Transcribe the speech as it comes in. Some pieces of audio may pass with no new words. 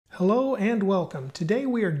Hello and welcome. Today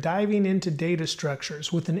we are diving into data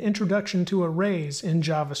structures with an introduction to arrays in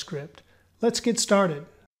JavaScript. Let's get started.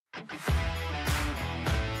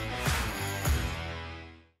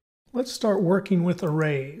 Let's start working with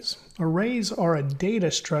arrays. Arrays are a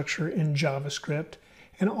data structure in JavaScript,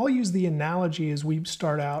 and I'll use the analogy as we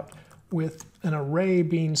start out with an array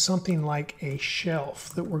being something like a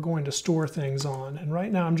shelf that we're going to store things on. And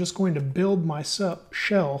right now I'm just going to build my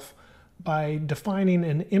shelf by defining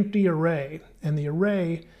an empty array, and the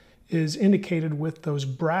array is indicated with those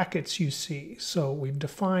brackets you see. So we've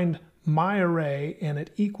defined my array and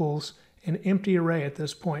it equals an empty array at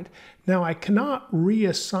this point. Now I cannot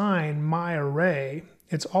reassign my array.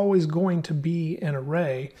 It's always going to be an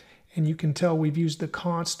array, and you can tell we've used the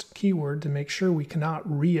const keyword to make sure we cannot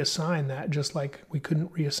reassign that, just like we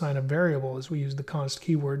couldn't reassign a variable as we use the const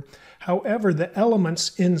keyword. However, the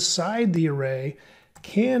elements inside the array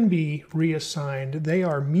can be reassigned. They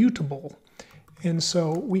are mutable, and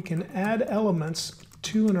so we can add elements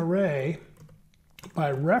to an array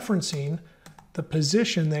by referencing the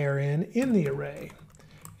position they are in the array.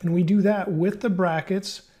 And we do that with the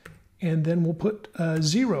brackets, and then we'll put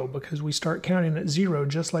 0 because we start counting at 0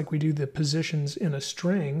 just like we do the positions in a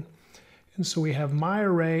string. And so we have my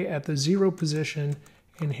array at the 0 position,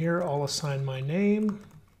 and here I'll assign my name.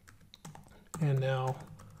 And now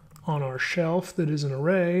on our shelf that is an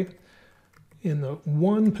array, in the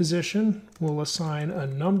 1 position, we'll assign a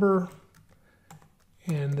number,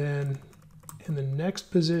 and then in the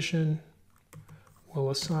next position,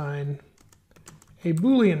 we'll assign a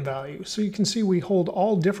Boolean value. So you can see we hold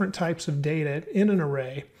all different types of data in an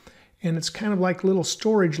array, and it's kind of like little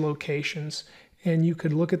storage locations. And you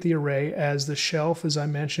could look at the array as the shelf, as I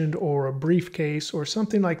mentioned, or a briefcase, or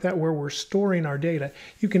something like that where we're storing our data.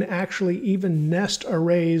 You can actually even nest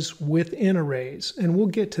arrays within arrays, and we'll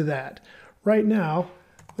get to that. Right now,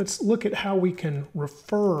 let's look at how we can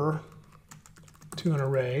refer to an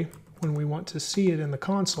array when we want to see it in the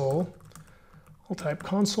console. I'll type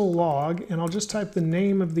console log, and I'll just type the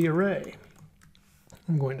name of the array.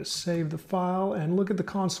 I'm going to save the file and look at the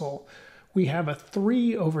console. We have a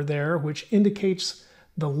 3 over there, which indicates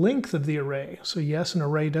the length of the array. So yes, an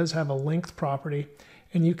array does have a length property,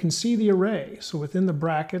 and you can see the array. So within the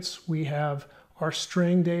brackets, we have our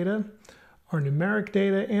string data, our numeric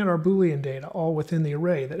data, and our Boolean data, all within the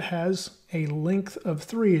array that has a length of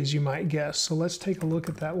 3, as you might guess. So let's take a look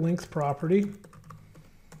at that length property.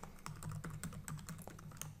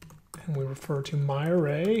 And we refer to my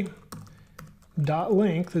array dot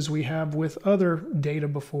length as we have with other data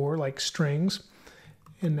before, like strings.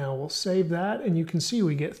 And now we'll save that, and you can see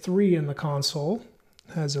we get 3 in the console.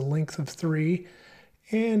 It has a length of 3.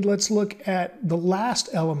 And let's look at the last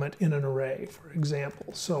element in an array, for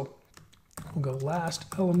example. So we'll go last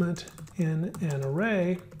element in an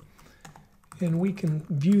array, and we can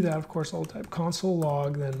view that. Of course, I'll type console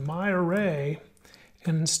log, then my array.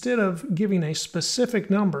 And instead of giving a specific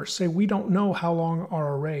number, say we don't know how long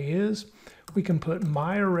our array is, we can put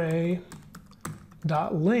my array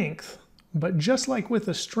dot length, but just like with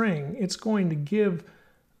a string, it's going to give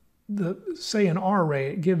say in our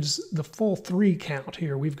array, it gives the full 3 count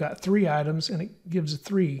here. We've got 3 items and it gives a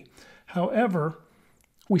 3. However,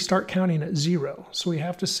 we start counting at 0. So we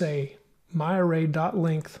have to say my array dot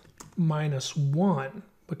length minus 1,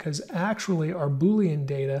 because actually our Boolean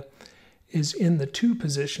data is in the 2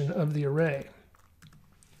 position of the array.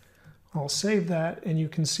 I'll save that, and you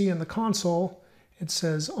can see in the console it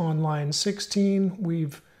says on line 16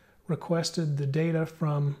 we've requested the data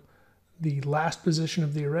from the last position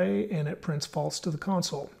of the array, and it prints false to the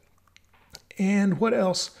console. And what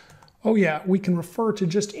else? Oh yeah, we can refer to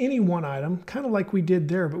just any one item, kind of like we did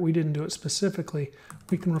there, but we didn't do it specifically.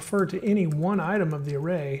 We can refer to any one item of the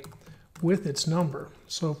array with its number.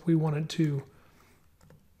 So if we wanted to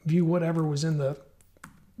view whatever was in the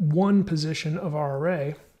 1 position of our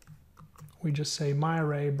array, we just say my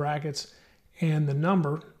array brackets and the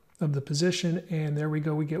number of the position, and there we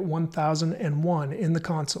go, we get 1001 in the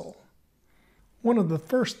console. One of the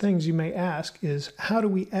first things you may ask is, how do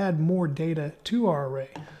we add more data to our array?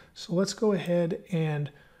 So let's go ahead and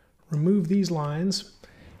remove these lines,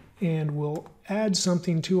 and we'll add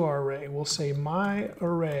something to our array. We'll say my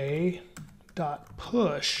array dot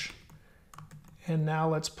push, and now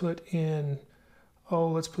let's put in,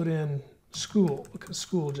 school, because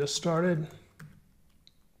school just started.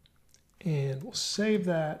 And we'll save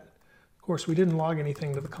that. Of course, we didn't log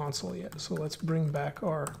anything to the console yet, so let's bring back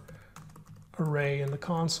our array in the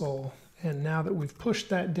console. And now that we've pushed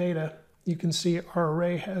that data, you can see our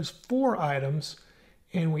array has 4 items,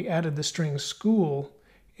 and we added the string school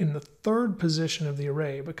in the third position of the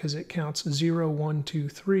array because it counts 0, 1, 2,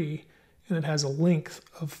 3, and it has a length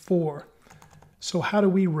of 4. So how do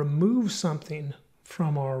we remove something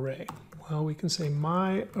from our array? Well, we can say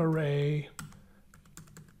myArray.pop.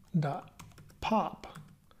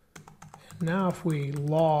 And now if we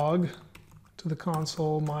log to the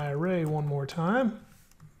console myArray one more time,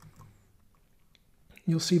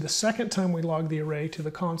 you'll see the second time we log the array to the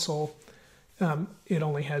console, it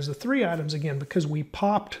only has the 3 items again because we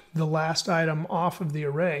popped the last item off of the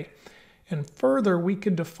array. And further, we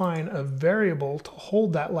could define a variable to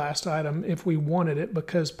hold that last item if we wanted it,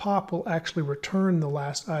 because pop will actually return the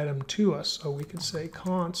last item to us. So we could say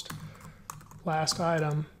const last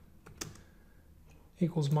item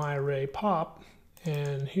equals myArray pop,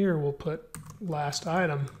 and here we'll put last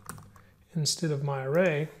item instead of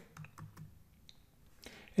myArray.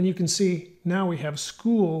 And you can see now we have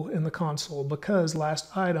school in the console because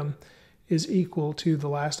last item is equal to the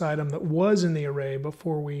last item that was in the array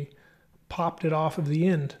before we popped it off of the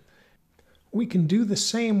end. We can do the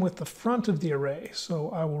same with the front of the array. So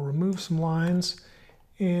I will remove some lines,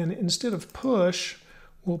 and instead of push,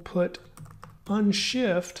 we'll put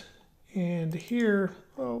unshift, and here,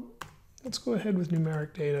 well, let's go ahead with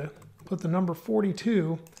numeric data. Put the number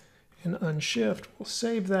 42 and unshift. We'll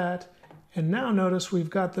save that. And now notice we've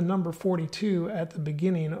got the number 42 at the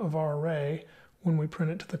beginning of our array when we print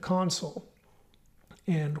it to the console.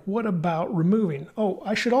 And what about removing? Oh,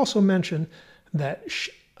 I should also mention that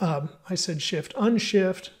I said shift.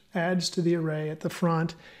 Unshift adds to the array at the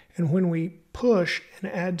front, and when we push and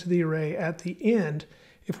add to the array at the end,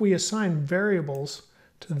 if we assign variables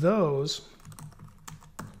to those,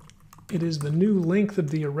 it is the new length of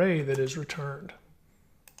the array that is returned.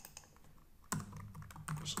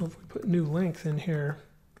 So if we put new length in here,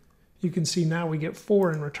 you can see now we get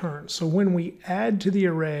 4 in return. So when we add to the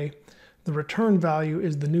array, the return value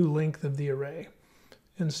is the new length of the array.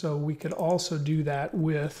 And so we could also do that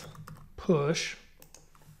with push,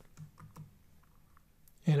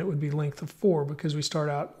 and it would be length of 4 because we start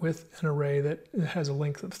out with an array that has a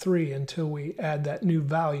length of 3 until we add that new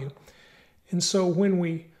value. And so when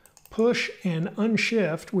we push and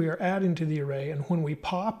unshift, we are adding to the array, and when we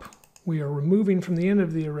pop, we are removing from the end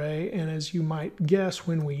of the array. And as you might guess,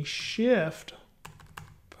 when we shift,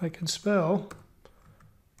 if I could spell,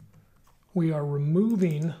 we are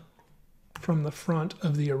removing from the front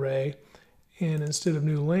of the array, and instead of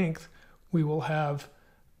new length, we will have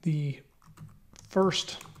the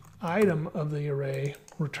first item of the array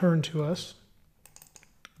returned to us,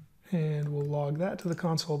 and we'll log that to the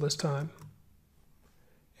console this time.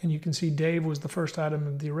 And you can see Dave was the first item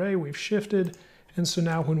of the array. We've shifted, and so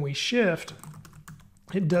now when we shift,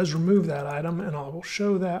 it does remove that item, and I will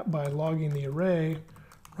show that by logging the array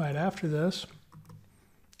right after this.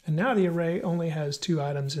 And now the array only has 2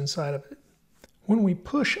 items inside of it. When we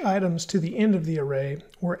push items to the end of the array,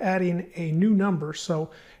 we're adding a new number. So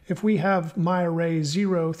if we have my array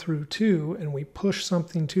 0 through 2 and we push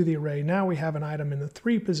something to the array, now we have an item in the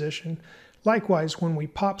 3 position. Likewise, when we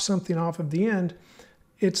pop something off of the end,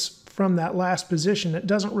 it's from that last position. It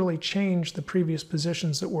doesn't really change the previous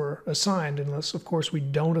positions that were assigned, unless, of course, we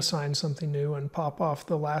don't assign something new and pop off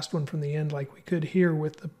the last one from the end like we could here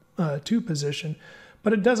with the 2 position.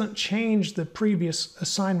 But it doesn't change the previous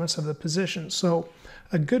assignments of the position. So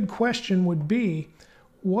a good question would be,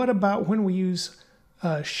 what about when we use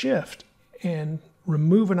shift and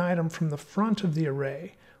remove an item from the front of the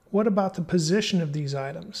array? What about the position of these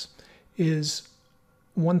items? Is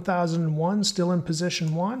 1001 still in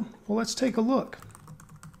position 1? Well, let's take a look.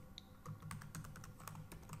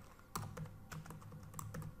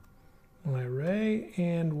 My array,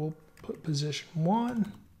 and we'll put position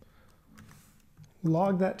 1.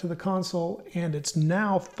 Log that to the console, and it's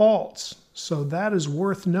now false. So that is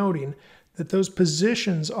worth noting, that those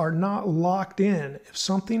positions are not locked in. If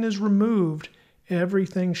something is removed,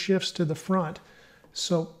 everything shifts to the front.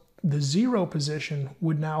 So the 0 position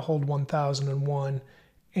would now hold 1001,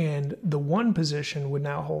 and the 1 position would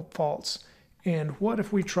now hold false. And what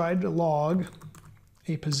if we tried to log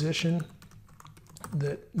a position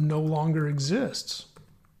that no longer exists?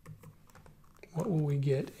 What will we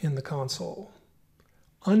get in the console?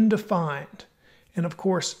 Undefined. And of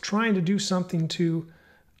course, trying to do something to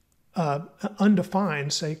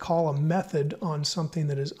undefined, say call a method on something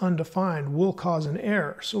that is undefined, will cause an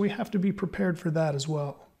error. So we have to be prepared for that as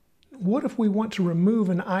well. What if we want to remove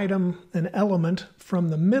an item, an element from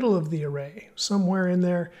the middle of the array, somewhere in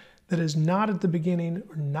there that is not at the beginning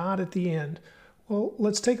or not at the end? Well,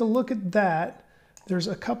 let's take a look at that. There's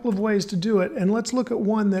a couple of ways to do it, and let's look at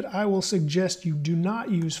one that I will suggest you do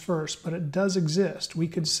not use first, but it does exist. We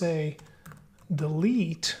could say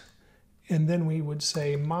delete, and then we would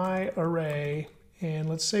say my array, and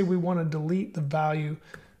let's say we want to delete the value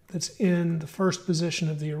that's in the first position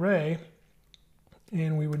of the array,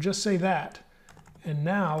 and we would just say that. And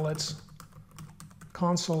now let's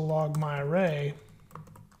console log my array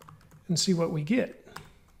and see what we get.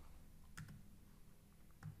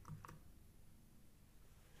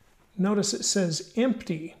 Notice it says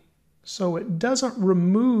empty, so it doesn't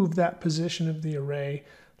remove that position of the array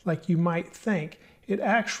like you might think. It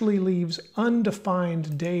actually leaves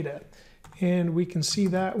undefined data. And we can see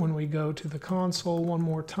that when we go to the console one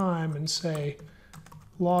more time and say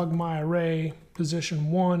log my array position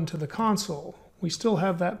 1 to the console. We still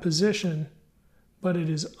have that position, but it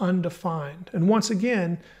is undefined. And once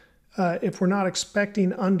again, if we're not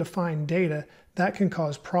expecting undefined data, that can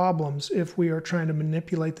cause problems if we are trying to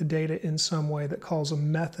manipulate the data in some way that calls a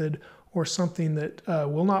method or something that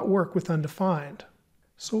will not work with undefined.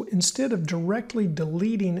 So instead of directly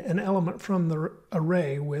deleting an element from the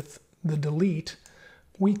array with the delete,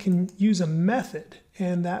 we can use a method,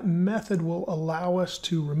 and that method will allow us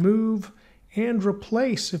to remove and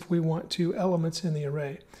replace, if we want to, elements in the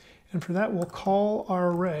array. And for that, we'll call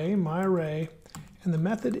our array, my array, and the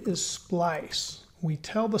method is splice. We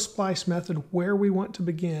tell the splice method where we want to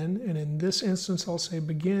begin, and in this instance, I'll say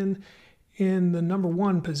begin in the number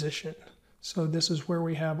 1 position. So this is where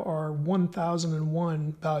we have our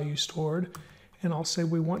 1001 value stored, and I'll say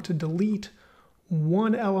we want to delete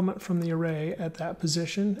one element from the array at that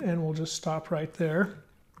position, and we'll just stop right there.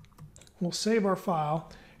 We'll save our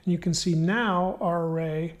file, and you can see now our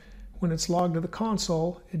array, when it's logged to the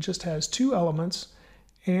console, it just has 2 elements,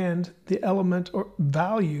 and the element or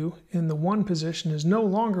value in the 1 position is no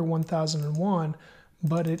longer 1001,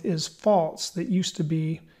 but it is false that used to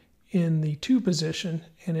be in the 2 position,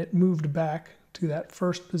 and it moved back to that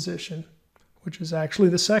first position, which is actually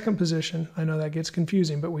the 2nd position. I know that gets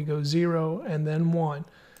confusing, but we go 0 and then 1.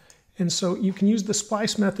 And so you can use the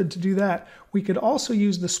splice method to do that. We could also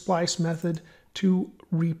use the splice method to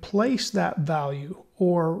replace that value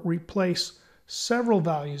or replace several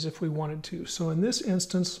values if we wanted to. So in this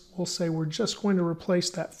instance, we'll say we're just going to replace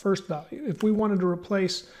that first value. If we wanted to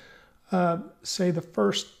replace, say, the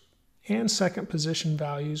first and 2nd position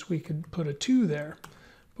values, we could put a 2 there.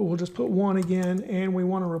 But we'll just put 1 again, and we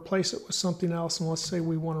want to replace it with something else. And let's say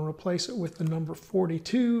we want to replace it with the number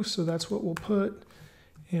 42, so that's what we'll put.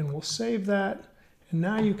 And we'll save that. And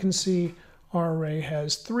now you can see our array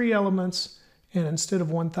has 3 elements, and instead of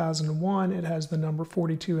 1001, it has the number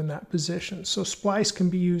 42 in that position. So splice can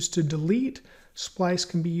be used to delete, splice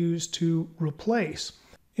can be used to replace.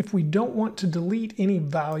 If we don't want to delete any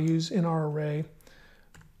values in our array,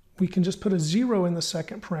 we can just put a 0 in the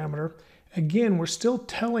 2nd parameter. Again, we're still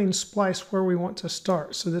telling splice where we want to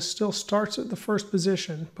start. So this still starts at the first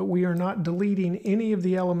position, but we are not deleting any of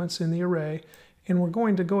the elements in the array, and we're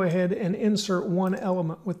going to go ahead and insert 1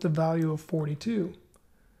 element with the value of 42.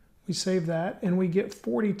 We save that, and we get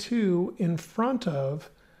 42 in front of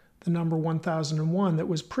the number 1001 that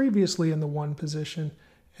was previously in the 1 position,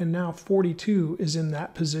 and now 42 is in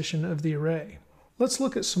that position of the array. Let's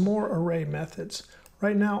look at some more array methods.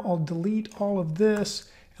 Right now, I'll delete all of this,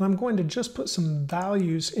 and I'm going to just put some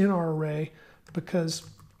values in our array because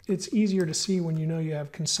it's easier to see when you know you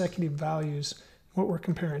have consecutive values what we're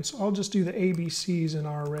comparing. So I'll just do the ABCs in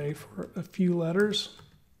our array for a few letters.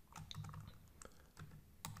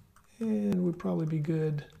 And we'd probably be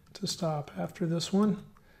good to stop after this one.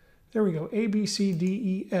 There we go. A, B, C, D,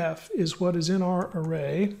 E, F is what is in our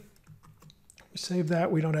array. We save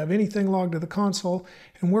that. We don't have anything logged to the console,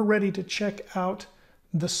 and we're ready to check out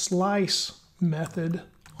the slice method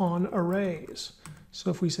on arrays. So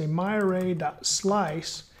if we say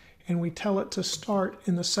myArray.slice and we tell it to start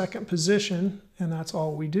in the 2nd position, and that's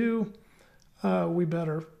all we do, we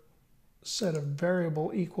better set a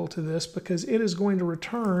variable equal to this because it is going to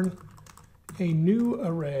return a new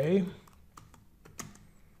array,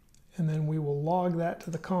 and then we will log that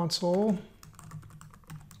to the console,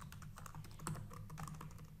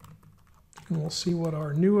 and we'll see what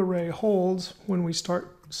our new array holds when we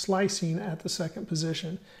start slicing at the 2nd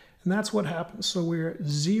position. And that's what happens. So we're at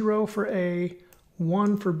 0 for A,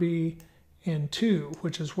 1 for B, and 2,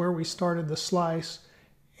 which is where we started the slice,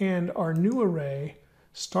 and our new array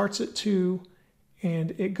starts at 2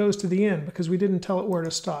 and it goes to the end because we didn't tell it where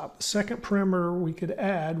to stop. The 2nd parameter we could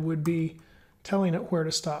add would be telling it where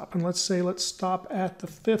to stop. And let's say let's stop at the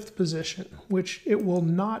 5th position, which it will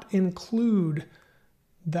not include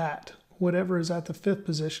that, whatever is at the 5th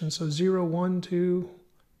position. So 0, 1, 2,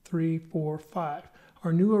 3, 4, 5.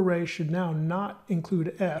 Our new array should now not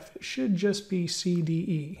include F. It should just be C, D,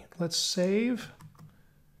 E. Let's save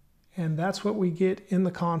And that's what we get in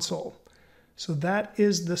the console. So that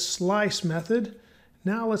is the slice method.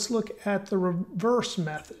 Now let's look at the reverse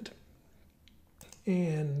method.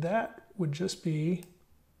 And that would just be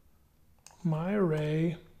my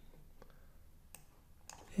array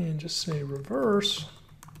and just say reverse.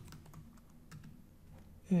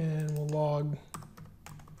 And we'll log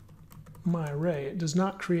my array. It does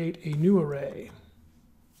not create a new array.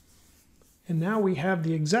 And now we have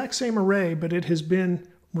the exact same array, but it has been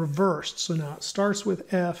reversed. So now it starts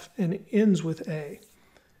with F and it ends with A.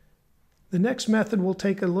 The next method we'll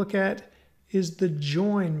take a look at is the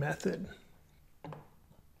join method.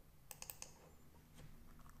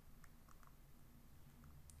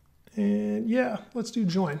 And yeah, let's do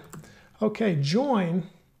join. Okay, join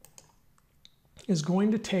is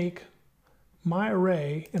going to take my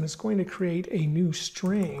array and it's going to create a new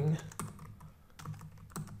string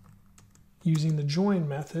using the join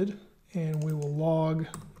method, and we will log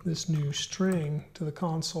this new string to the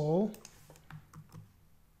console.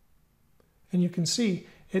 And you can see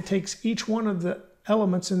it takes each one of the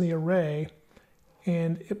elements in the array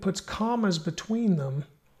and it puts commas between them,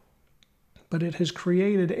 but it has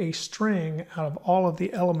created a string out of all of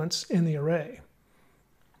the elements in the array.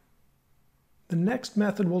 The next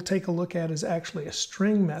method we'll take a look at is actually a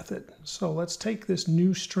string method. So let's take this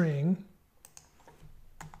new string.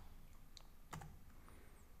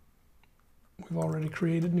 We've already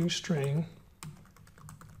created new string,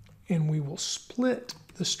 and we will split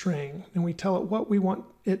the string, and we tell it what we want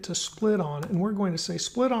it to split on, and we're going to say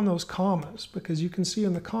split on those commas, because you can see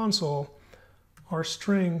in the console our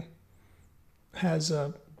string has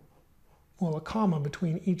a comma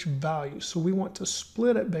between each value, so we want to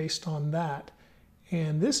split it based on that.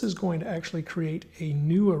 And this is going to actually create a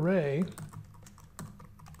new array.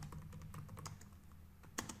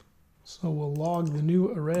 So we'll log the new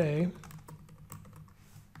array.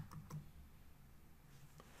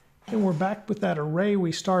 And we're back with that array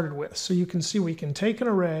we started with. So you can see we can take an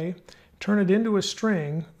array, turn it into a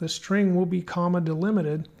string. The string will be comma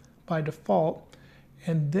delimited by default.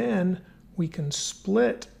 And then we can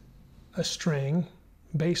split a string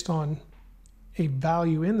based on a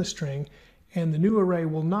value in the string. And the new array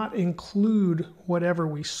will not include whatever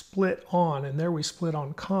we split on. And there we split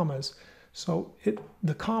on commas. So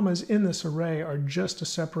the commas in this array are just to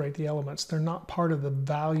separate the elements. They're not part of the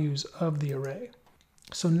values of the array.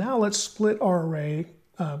 So now let's split our array,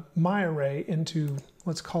 my array, into,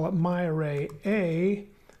 let's call it my array A,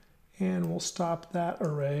 and we'll stop that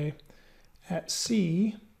array at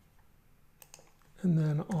C, and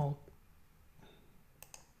then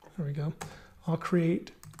there we go, I'll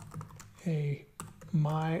create a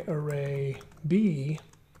my array B,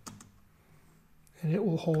 and it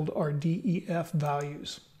will hold our D, E, F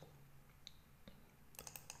values.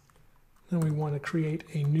 Then we want to create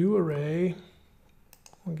a new array.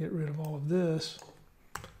 We'll get rid of all of this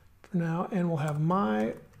for now, and we'll have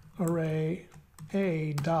my array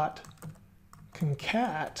A dot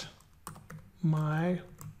concat my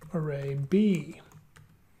array B.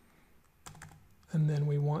 And then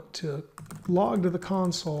we want to log to the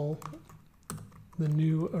console the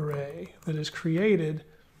new array that is created.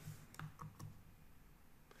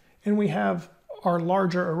 And we have our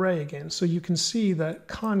larger array again. So you can see that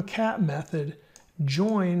concat method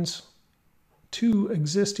joins two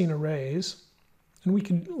existing arrays,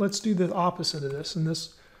 and let's do the opposite of this, and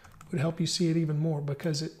this would help you see it even more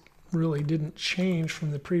because it really didn't change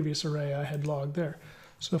from the previous array I had logged there.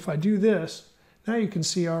 So if I do this, now you can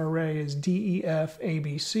see our array is D, E, F, A,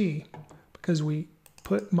 B, C, because we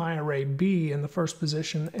put my array B in the first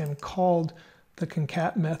position and called the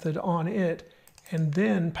concat method on it, and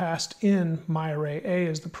then passed in my array A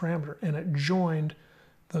as the parameter, and it joined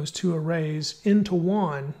those two arrays into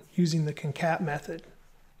one using the concat method.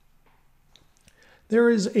 There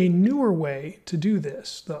is a newer way to do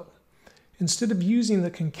this, though. Instead of using the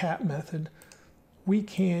concat method, we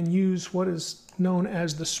can use what is known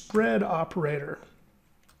as the spread operator.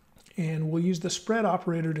 And we'll use the spread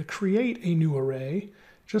operator to create a new array,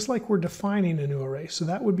 just like we're defining a new array. So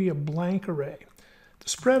that would be a blank array. The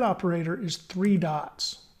spread operator is 3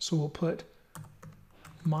 dots. So we'll put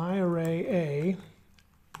my array A,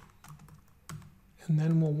 and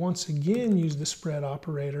then we'll once again use the spread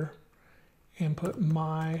operator and put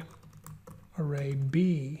my array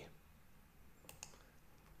B.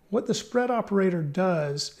 What the spread operator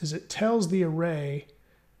does is it tells the array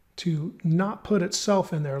to not put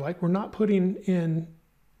itself in there. Like we're not creating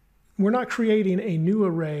a new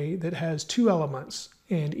array that has 2 elements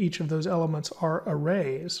and each of those elements are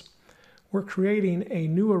arrays. We're creating a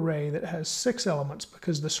new array that has 6 elements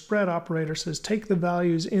because the spread operator says take the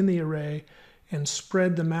values in the array and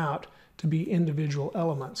spread them out to be individual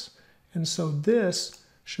elements. And so this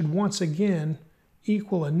should once again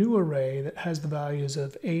equal a new array that has the values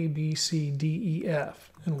of A, B, C, D, E,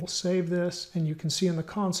 F. And we'll save this, and you can see in the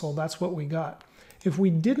console that's what we got. If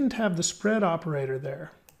we didn't have the spread operator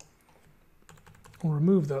there, we'll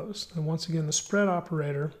remove those. And once again, the spread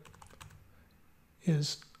operator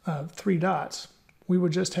is 3 dots. We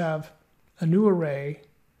would just have a new array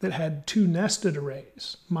that had 2 nested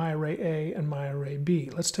arrays, my array A and my array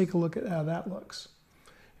B. Let's take a look at how that looks.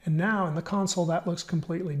 And now in the console, that looks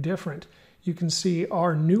completely different. You can see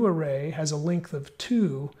our new array has a length of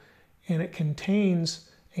 2, and it contains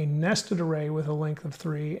a nested array with a length of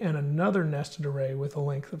 3 and another nested array with a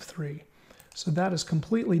length of 3. So that is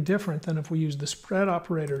completely different than if we use the spread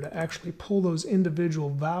operator to actually pull those individual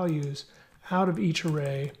values out of each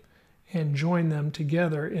array and join them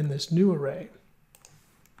together in this new array.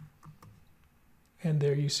 And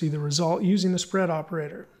there you see the result using the spread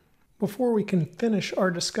operator. Before we can finish our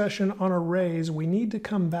discussion on arrays, we need to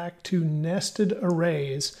come back to nested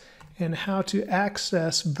arrays and how to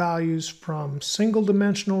access values from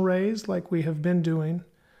single-dimensional arrays like we have been doing,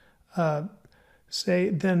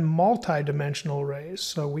 then multi-dimensional arrays.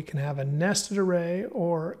 So we can have a nested array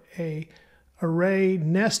or a array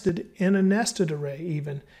nested in a nested array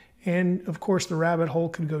even. And of course the rabbit hole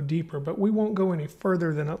could go deeper, but we won't go any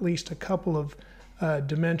further than at least a couple of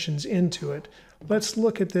dimensions into it. Let's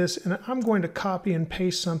look at this, and I'm going to copy and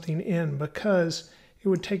paste something in because it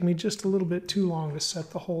would take me just a little bit too long to set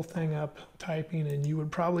the whole thing up typing, and you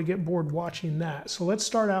would probably get bored watching that. So let's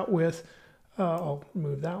start out with, I'll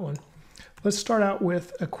move that one. Let's start out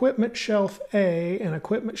with equipment shelf A and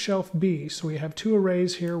equipment shelf B. So we have 2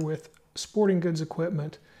 arrays here with sporting goods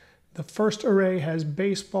equipment. The first array has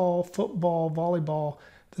baseball, football, volleyball.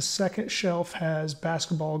 The second shelf has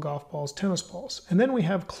basketball, golf balls, tennis balls. And then we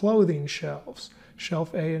have clothing shelves,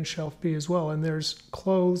 shelf A and shelf B as well. And there's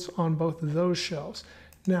clothes on both of those shelves.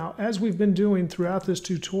 Now, as we've been doing throughout this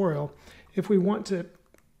tutorial, if we want to,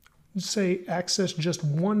 say, access just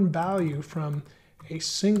one value from a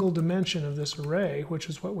single dimension of this array, which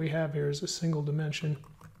is what we have here is a single dimension,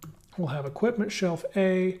 we'll have equipment shelf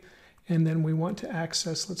A, and then we want to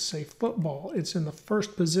access, let's say, football. It's in the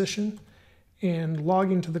first position, and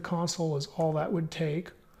logging to the console is all that would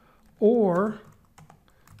take. Or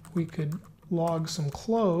we could log some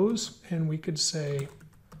clothes, and we could say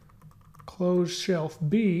close shelf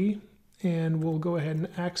B, and we'll go ahead and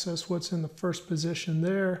access what's in the first position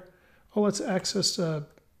there. Oh, let's access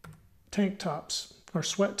tank tops or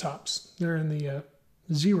sweat tops. They're in the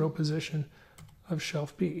 0 position of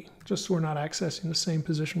shelf B, just so we're not accessing the same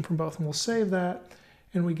position from both. And we'll save that,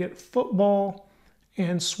 and we get football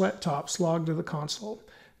and sweat tops logged to the console.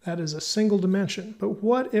 That is a single dimension. But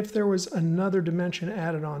what if there was another dimension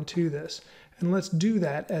added on to this? And let's do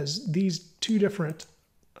that as these 2 different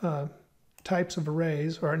types of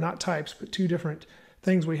arrays, or not types, but 2 different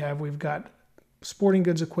things we have. We've got sporting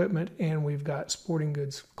goods equipment and we've got sporting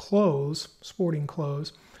goods clothes, sporting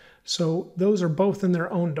clothes. So those are both in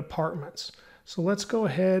their own departments. So let's go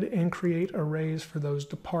ahead and create arrays for those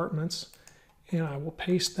departments, and I will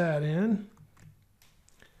paste that in.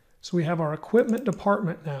 So we have our equipment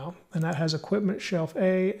department now, and that has equipment shelf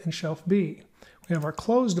A and shelf B. We have our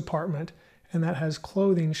clothes department, and that has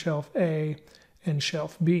clothing shelf A and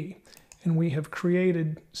shelf B. And we have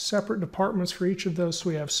created separate departments for each of those, so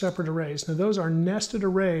we have separate arrays. Now those are nested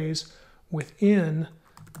arrays within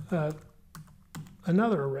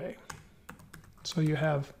another array. So you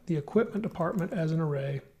have the equipment department as an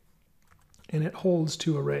array, and it holds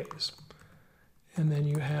 2 arrays. And then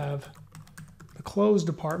you have the clothes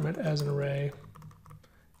department as an array,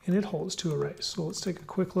 and it holds 2 arrays. So let's take a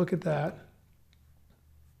quick look at that.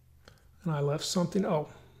 And I left something, oh,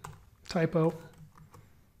 typo.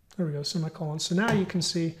 There we go, semicolon. So now you can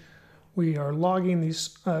see we are logging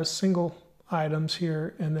these single items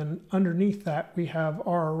here, and then underneath that we have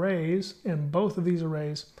our arrays, and both of these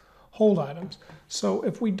arrays hold items. So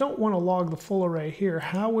if we don't want to log the full array here,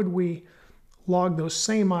 how would we log those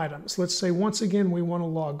same items? Let's say once again we want to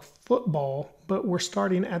log football, but we're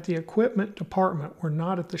starting at the equipment department. We're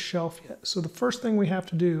not at the shelf yet. So the first thing we have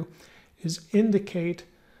to do is indicate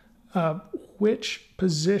which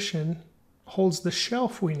position holds the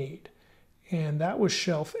shelf we need. And that was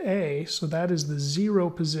shelf A, so that is the 0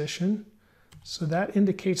 position. So that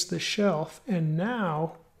indicates the shelf, and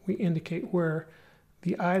now we indicate where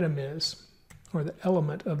the item is, or the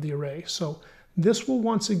element of the array. So this will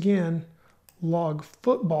once again log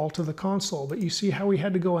football to the console, but you see how we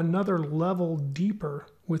had to go another level deeper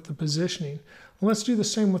with the positioning. Let's do the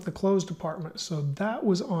same with the clothes department. So that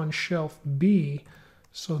was on shelf B,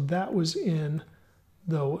 So that was in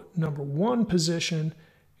the number 1 position,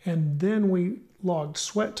 and then we logged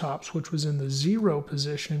sweat tops, which was in the 0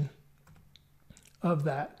 position of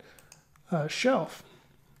that shelf.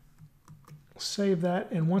 Save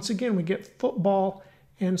that, and once again we get football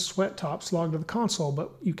and sweat tops logged to the console,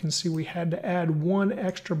 but you can see we had to add 1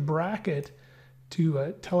 extra bracket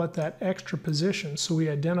to tell it that extra position. So we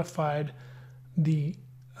identified the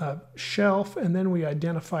shelf, and then we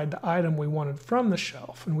identified the item we wanted from the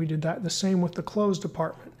shelf, and we did that the same with the clothes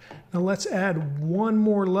department. Now let's add 1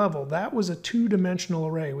 more level. That was a 2-dimensional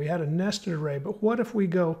array. We had a nested array, but what if we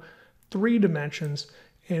go 3 dimensions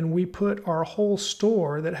and we put our whole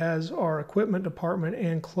store that has our equipment department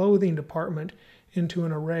and clothing department into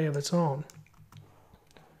an array of its own?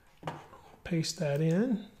 Paste that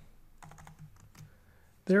in.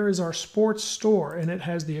 There is our sports store, and it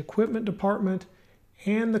has the equipment department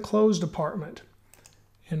and the clothes department.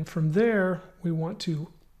 And from there, we want to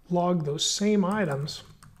log those same items.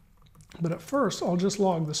 But at first, I'll just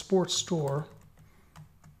log the sports store.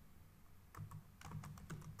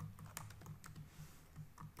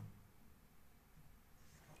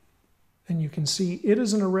 And you can see it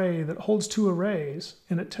is an array that holds 2 arrays,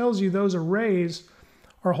 and it tells you those arrays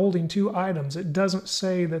are holding 2 items. It doesn't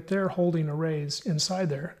say that they're holding arrays inside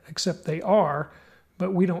there, except they are,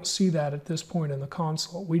 but we don't see that at this point in the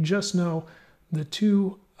console. We just know the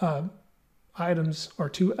 2 items or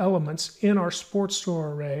 2 elements in our sports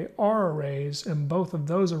store array are arrays, and both of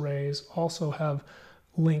those arrays also have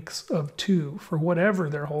lengths of 2 for whatever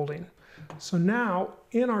they're holding. So now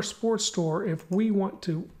in our sports store, if we want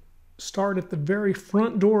to start at the very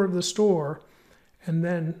front door of the store and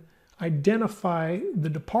then identify the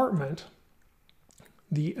department,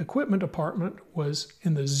 the equipment department was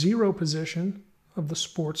in the 0 position of the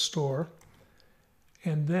sports store,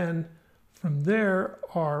 and then from there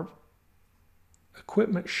our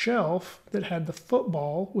equipment shelf that had the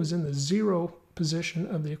football was in the 0 position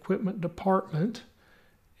of the equipment department,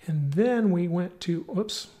 and then we went to,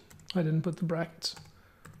 oops, I didn't put the brackets,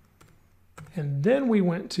 and then we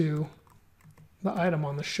went to the item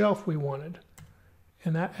on the shelf we wanted,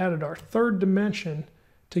 and that added our 3rd dimension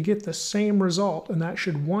to get the same result, and that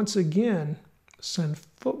should once again send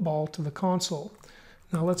football to the console.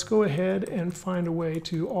 Now let's go ahead and find a way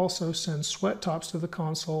to also send sweat tops to the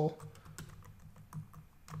console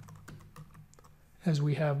as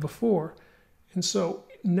we have before. And so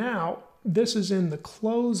now this is in the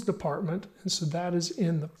clothes department, and so that is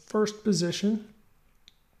in the 1st position.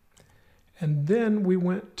 And then we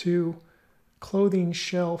went to clothing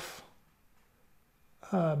shelf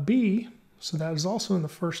B, so that is also in the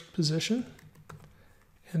 1st position.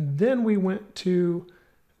 And then we went to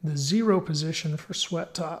the 0 position for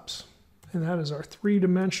sweat tops, and that is our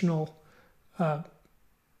 3-dimensional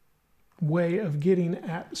way of getting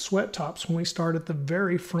at sweat tops when we start at the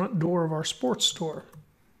very front door of our sports store.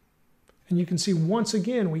 And you can see once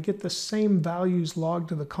again we get the same values logged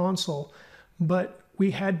to the console, but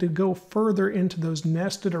we had to go further into those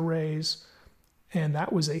nested arrays, and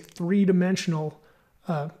that was a 3-dimensional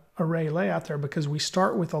array layout there, because we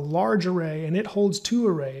start with a large array and it holds 2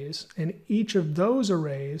 arrays, and each of those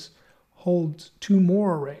arrays holds 2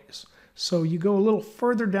 more arrays. So you go a little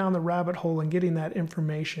further down the rabbit hole in getting that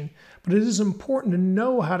information, but it is important to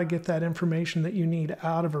know how to get that information that you need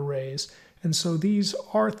out of arrays. And so these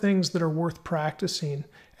are things that are worth practicing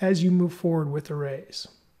as you move forward with arrays.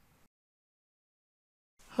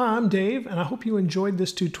 Hi, I'm Dave, and I hope you enjoyed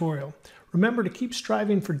this tutorial. Remember to keep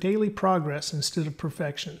striving for daily progress instead of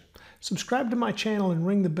perfection. Subscribe to my channel and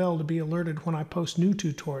ring the bell to be alerted when I post new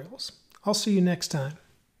tutorials. I'll see you next time.